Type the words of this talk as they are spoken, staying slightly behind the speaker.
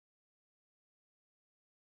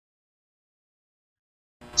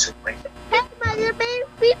Hey, my little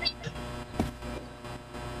baby.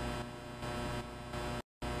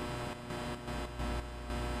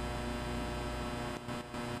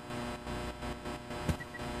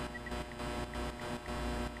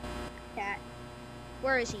 Cat.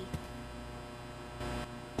 Where is he?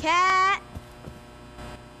 Cat!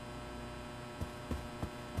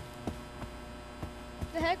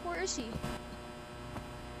 The heck, where is he?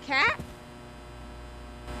 Cat?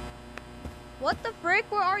 What the frick?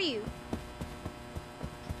 Where are you?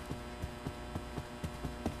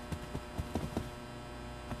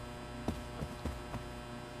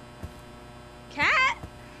 Cat?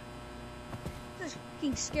 This is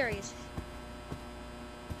fucking scary.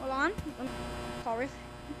 Hold on. Let me call with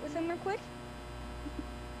him real quick.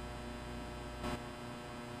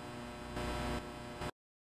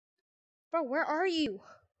 Bro, where are you?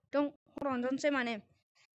 Hold on, don't say my name.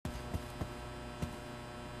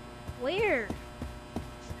 Where?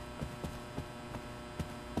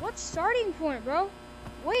 What starting point, bro?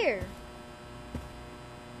 Where?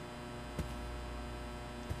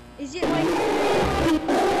 Is it like...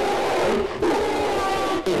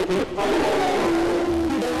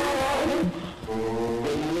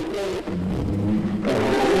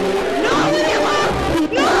 No, leave me alone!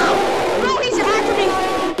 No! Bro, he's after me!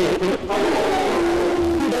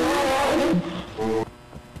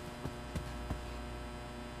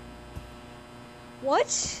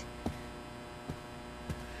 What?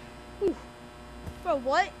 Ooh. Bro,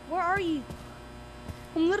 what? Where are you?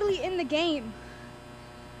 I'm literally in the game.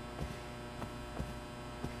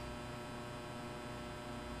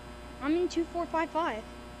 I'm in 2455.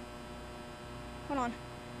 Hold on.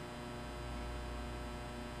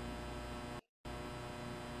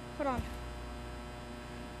 Hold on.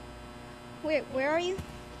 Wait, where are you?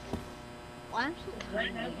 What?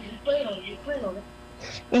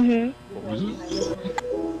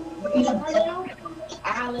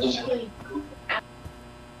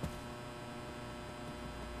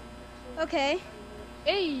 Okay.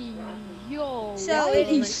 Hey, yo. So it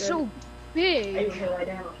is so big.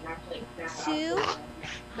 2,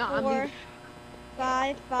 4,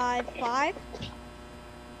 5, 5, 5.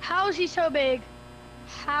 How is he so big?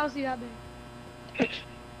 How is he that big?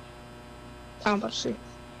 I'm about to see.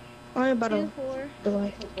 I'm about 2, to 4.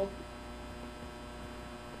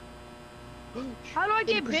 How do I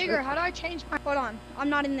get bigger? How do I change my... Hold on. I'm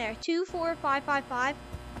not in there. 2, 4, 5, 5, 5.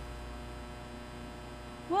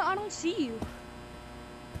 Well, I don't see you.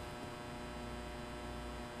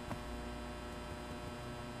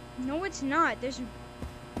 No, it's not. There's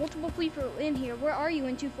multiple people in here. Where are you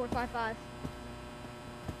in 2455?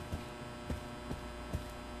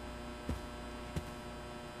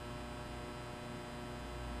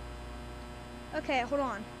 Okay, hold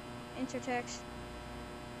on. Enter text.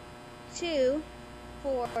 2,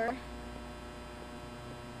 4.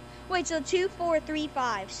 Wait, so 2, 4, 3,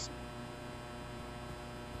 5s.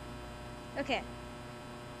 Okay.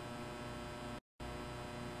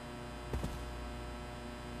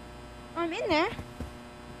 I'm in there.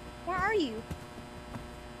 Where are you?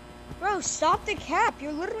 Bro, stop the cap.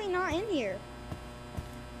 You're literally not in here.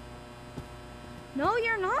 No,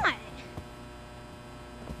 you're not.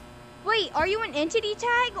 Wait, are you an entity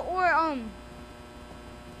tag or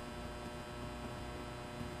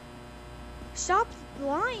Stop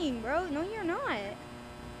lying, bro. No, you're not.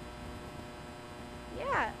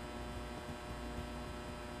 Yeah.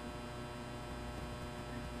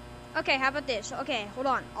 Okay, how about this? Okay, hold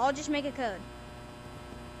on. I'll just make a code.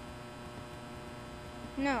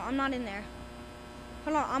 No, I'm not in there.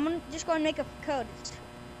 Hold on, I'm gonna just go and make a code.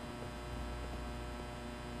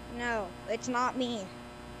 No, it's not me.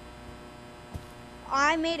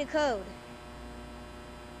 I made a code.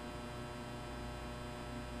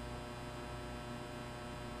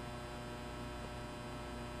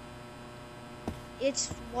 It's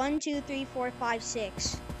 1, 2, 3, 4, 5,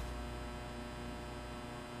 6.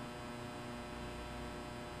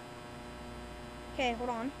 Okay, hold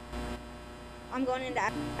on. I'm going into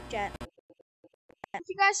chat.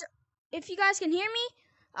 If you guys can hear me,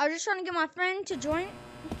 I was just trying to get my friend to join.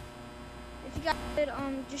 If you guys could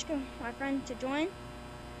just get my friend to join.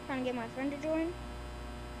 Trying to get my friend to join.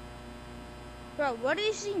 Bro, what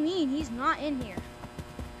does he mean? He's not in here.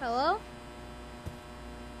 Hello?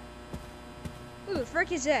 Who the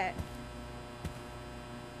frick is that?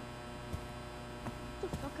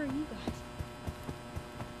 What the fuck are you guys?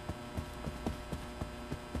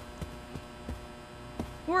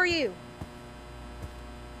 Who are you?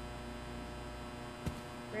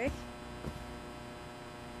 Rick?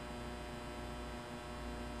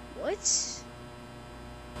 What?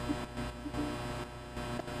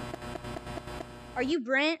 Are you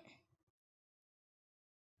Brent?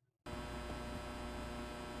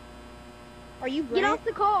 Are you Brent? Get off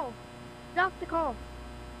the call. Get off the call.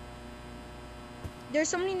 There's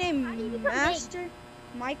somebody How do you named become Master,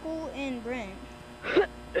 Michael, and Brent.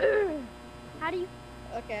 How do you?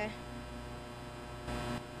 Okay.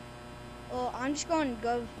 Well, I'm just going to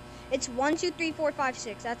go. It's 1, 2, 3, 4, 5,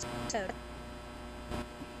 6. That's code.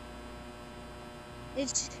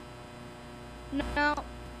 It's no,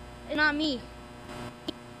 not me.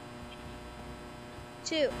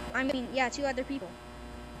 Two. I mean, yeah, 2 other people.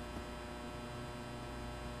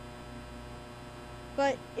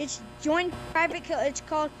 But it's join private code. It's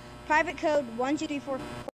called private code 1, 2, 3, 4.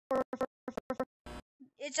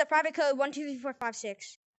 It's a private code 1, 2, 3, 4, 5,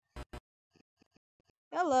 6.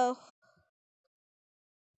 Hello.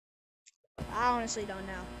 I honestly don't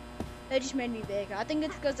know. They just made me big. I think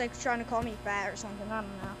it's because they're trying to call me fat or something. I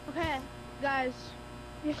don't know. Okay, guys.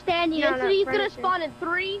 You're standing The on entity's a gonna furniture. spawn in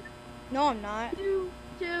 3, No, I'm not. 2,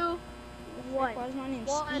 1, Why is my name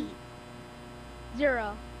 1, Steve?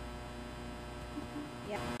 0.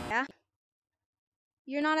 Yeah.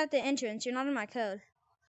 You're not at the entrance. You're not in my code.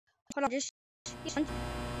 Hold on. Just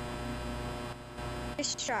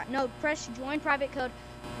try. No, press join private code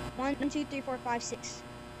 1, 2, 3, 4, 5, 6.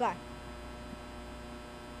 Bye.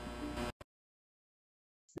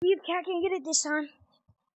 You can't get it this time.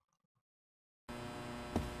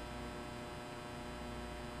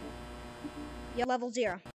 You're level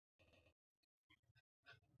 0.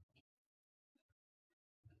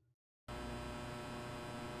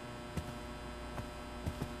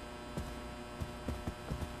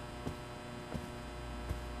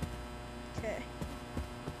 Okay.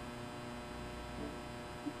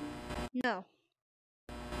 No.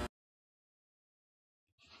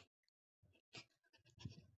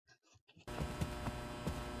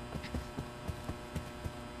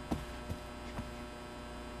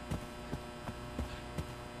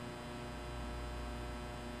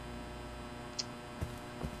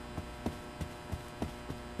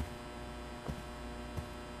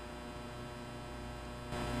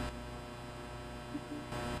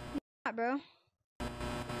 Not, bro.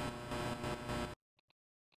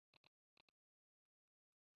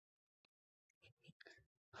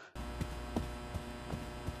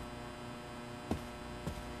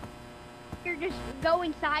 You're just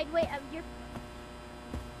going sideways of your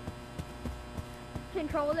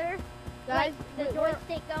controller. Guys, like the we're-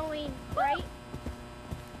 joystick going right.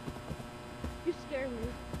 You scare me.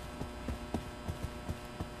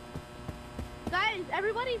 Guys,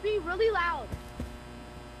 everybody be really loud.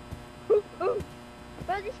 Bro,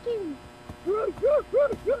 this game. Guys,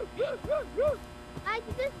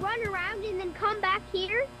 you just run around and then come back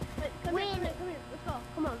here. Wait, come here, come here. Let's go.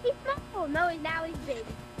 Come on. He's small. No, now he's big.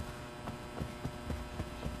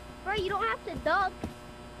 Bro, you don't have to duck.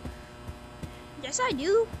 Yes, I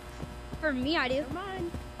do. For me, I do. Come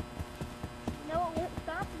on. No, it won't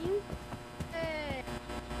stop you. Hey.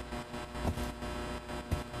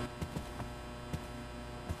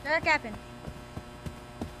 That happened.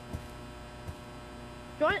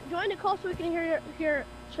 Join the call so we can hear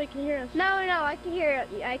so you can hear us. No, I can hear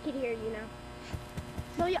you. I can hear you now.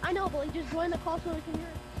 No, yeah, I know, but like, just join the call so we can hear,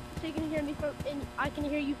 so you can hear me from, and I can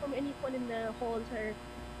hear you from any point in the whole entire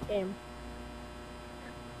game.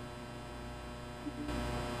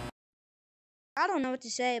 I don't know what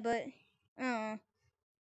to say, but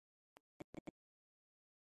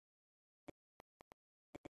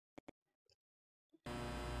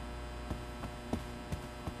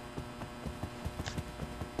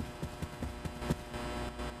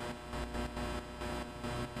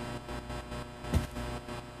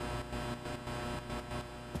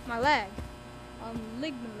my lag. I'm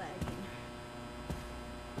ligma lagging.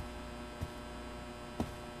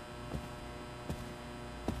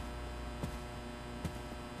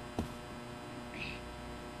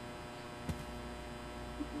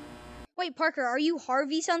 Wait, Parker, are you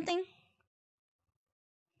Harvey something?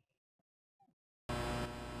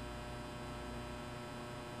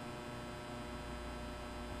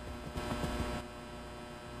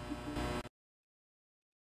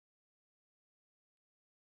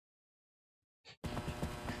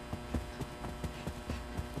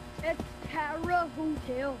 It's Tara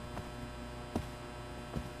Hotel.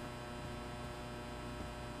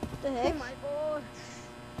 What the Oh heck? my god.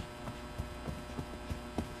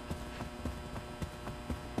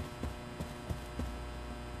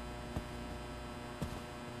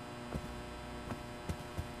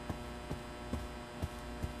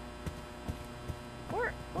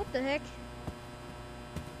 What the heck?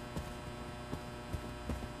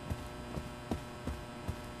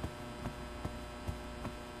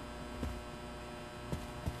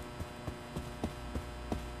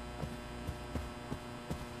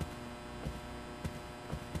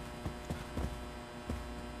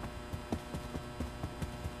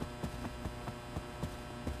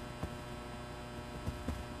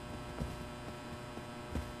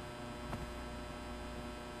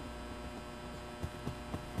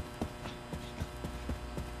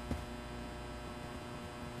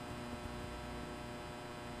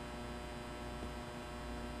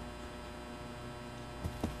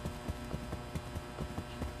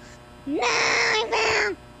 No, I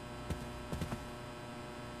found.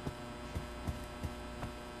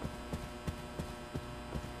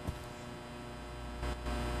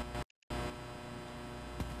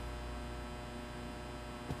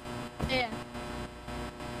 Yeah.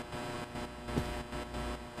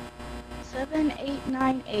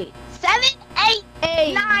 7898.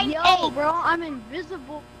 Hey, 7898. yo, bro, I'm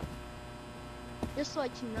invisible. Just to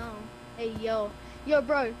let you know. Hey, yo,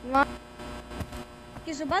 bro. You want...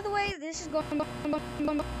 Okay, so by the way, this is going.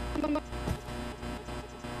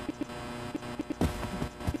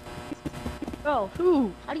 Bro,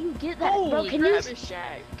 Who? how do you get that? Bro, Holy can you? crap, it's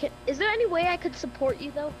Shaq. Is there any way I could support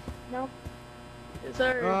you though? No. Yes,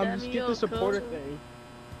 sir. Just get the supporter thing.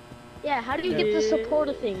 Yeah, how do you get the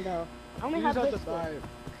supporter thing though? I only You have just have this to buy thing. it.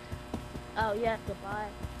 Oh, you have to buy.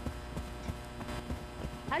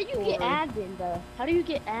 How do you get Or- admin though? How do you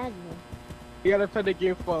get admin? You gotta play the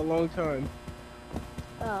game for a long time.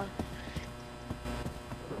 Oh.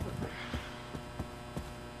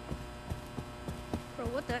 Bro,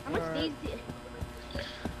 what the? How much Alright. days do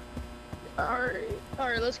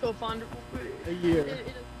Alright, let's go find it. A year. It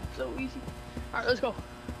is so easy. Alright, let's go.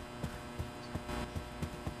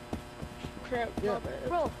 Crap, Yeah. my bad.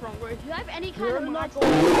 Bro, Wrong way. Do you have any kind You're of not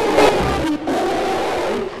mods?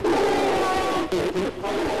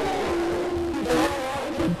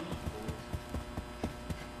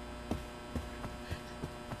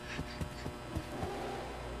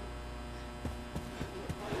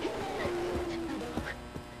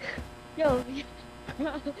 Yo,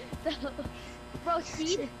 bro,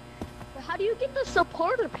 Steve, how do you get the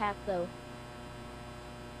supporter pack though?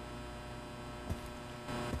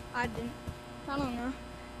 I didn't. I don't know.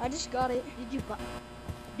 I just got it. Did you buy?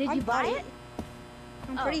 Did I you buy bought it?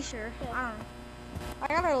 I'm Oh, pretty sure. okay. I don't know. I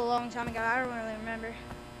got it a long time ago. I don't really remember.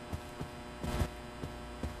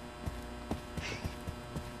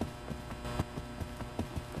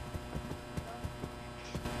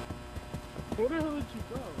 Where the hell did you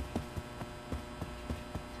go?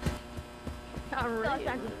 Alright.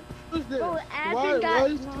 Who's this? Bro, admin Why got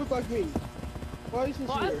does this look like me? Why is this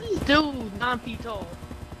Why here? is this dude 9 feet tall?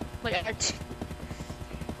 Like,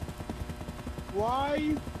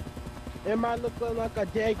 Why am I looking like a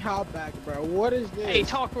dang howback, bro? What is this? hey,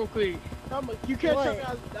 talk real quick. You can't tell What?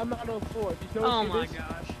 me I'm not on four. You know Oh what my this?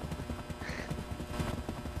 gosh.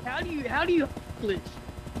 How do you glitch?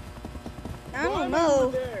 I Why don't am I over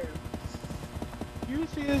know. there? You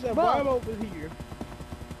see this and Bro. why I'm over here?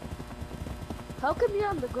 How come you're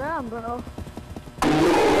on the ground, bro?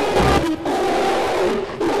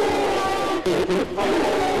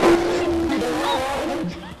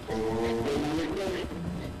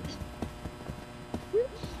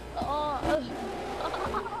 Oh.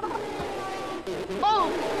 Oh.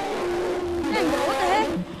 Dang, bro, what the heck?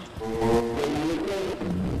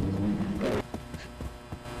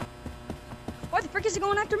 Why the frick is it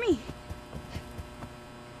going after me?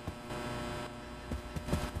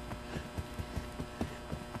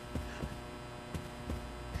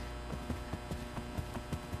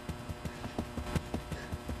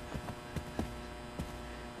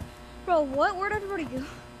 Bro, what? Where'd everybody go?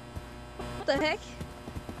 What the heck?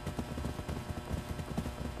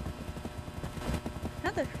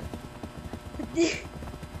 Another.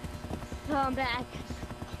 I'm back.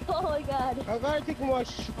 Oh my god. I gotta take my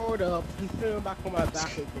short up and put him back on my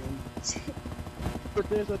back again. But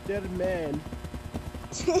there's a dead man.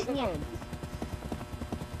 Come on.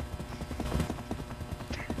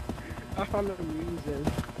 I found a reason.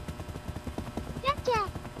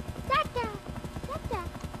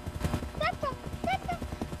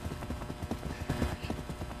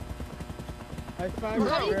 I find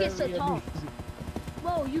How do you get so very tall? amusing.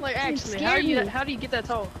 Whoa, you Like, can actually, scare me. how do you get that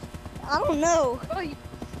tall? I don't know. Bro, you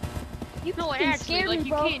No, like, can actually, scare like, me,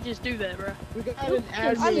 you bro. can't just do that, bro. We got You an can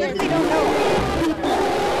I admin. literally don't know.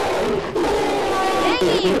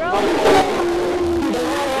 Dang it, bro. We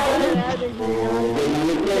got an admin.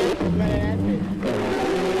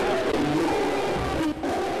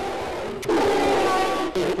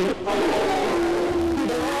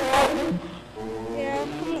 Yeah, I'm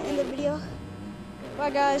gonna end the video. Bye,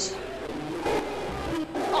 guys.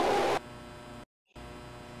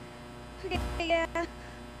 Okay, yeah.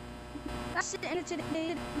 That's the end of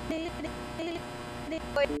today.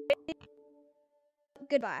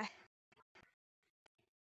 Goodbye.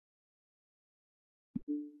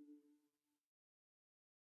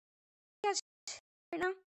 Guys, right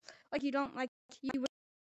now, like you don't like you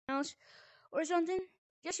else or something.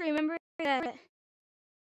 Just remember that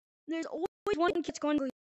there's always one kid that's going to be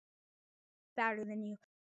better than you.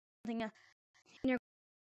 Something, and you're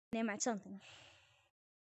name at something.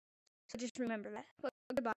 So just remember that.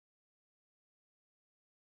 Goodbye.